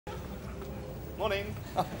Morning.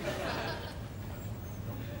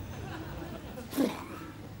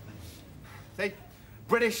 See?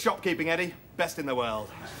 British shopkeeping, Eddie. Best in the world.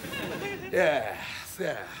 Yes,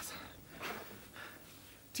 yes.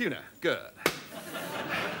 Tuna, good.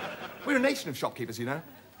 We're a nation of shopkeepers, you know.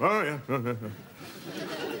 Oh, yeah.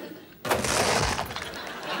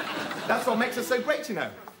 That's what makes us so great, you know.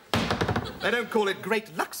 They don't call it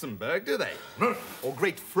Great Luxembourg, do they? Or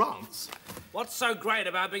Great France. What's so great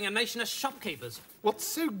about being a nation of shopkeepers? What's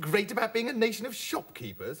so great about being a nation of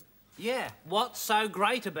shopkeepers? Yeah, what's so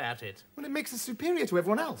great about it? Well, it makes us superior to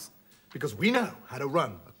everyone else. Because we know how to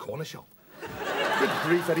run a corner shop. Good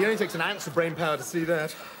grief, Eddie. It only takes an ounce of brain power to see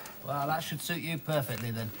that. Well, that should suit you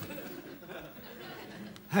perfectly, then.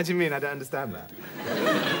 How do you mean? I don't understand that.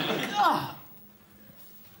 Oh.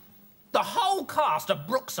 The whole cast of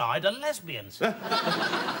Brookside are lesbians.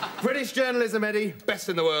 British journalism, Eddie. Best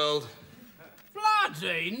in the world.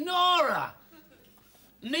 Bloody Nora!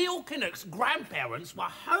 Neil Kinnock's grandparents were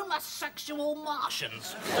homosexual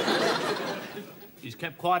Martians. He's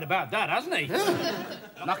kept quiet about that, hasn't he?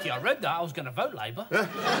 Lucky I read that. I was going to vote Labour.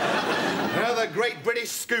 Another great British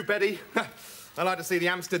scoop, Eddie. I'd like to see the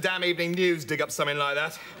Amsterdam Evening News dig up something like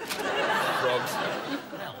that. Frogs.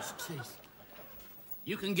 Hell's teeth.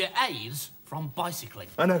 You can get A's from bicycling.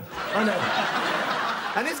 I know.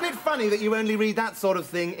 And isn't it funny that you only read that sort of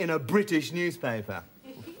thing in a British newspaper?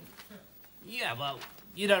 Yeah, well,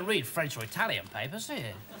 you don't read French or Italian papers, do you?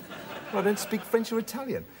 Well, I don't speak French or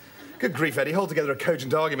Italian. Good grief, Eddie. Hold together a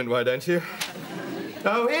cogent argument, why don't you?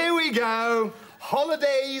 Oh, here we go.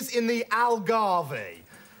 Holidays in the Algarve.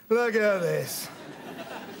 Look at this.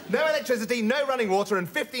 No electricity, no running water, and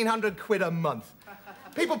 1,500 quid a month.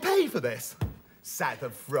 People pay for this. South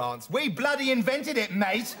of France. We bloody invented it,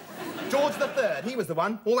 mate. George III, he was the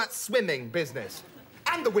one. All that swimming business.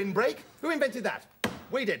 And the windbreak. Who invented that?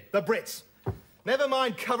 We did. The Brits. Never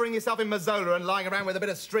mind covering yourself in Mazola and lying around with a bit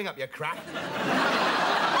of string up your crack.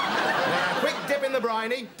 Now, quick dip in the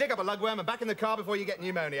briny, dig up a lugworm and back in the car before you get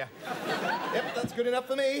pneumonia. Yep, that's good enough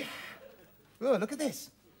for me. Oh, look at this.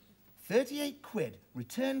 38 quid,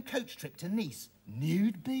 return coach trip to Nice,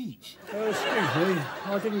 nude beach. Excuse me,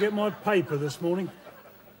 I didn't get my paper this morning.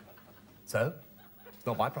 So? It's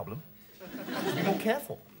not my problem. Be more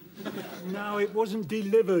careful. No, it wasn't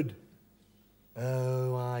delivered.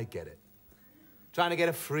 Oh, I get it. Trying to get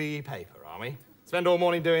a free paper, are we? Spend all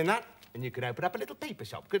morning doing that, and you could open up a little paper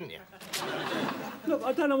shop, couldn't you? Look,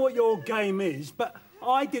 I don't know what your game is, but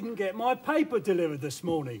I didn't get my paper delivered this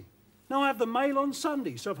morning. Now, I have the mail on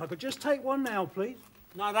Sunday, so if I could just take one now, please.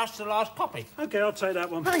 No, that's the last copy. OK, I'll take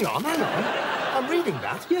that one. Hang on. I'm reading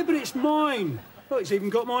that. Yeah, but it's mine. Look, it's even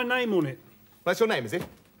got my name on it. What's your name, is it?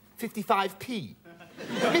 55p.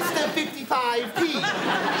 Mr.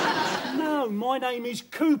 55p. No, my name is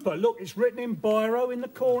Cooper. Look, it's written in biro in the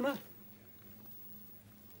corner.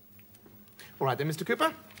 All right, then, Mr.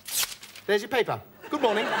 Cooper. There's your paper. Good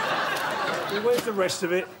morning. Well, where's the rest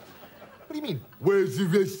of it? What do you mean, where's the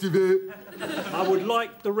rest of it? I would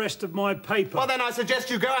like the rest of my paper. Well, then I suggest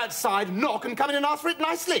you go outside, knock, and come in and ask for it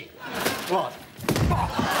nicely. What?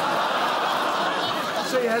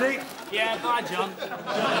 See, Eddie? Yeah, bye, John.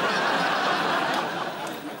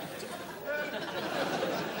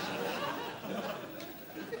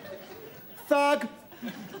 Thug.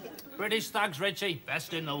 British thugs, Richie.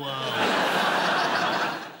 Best in the world.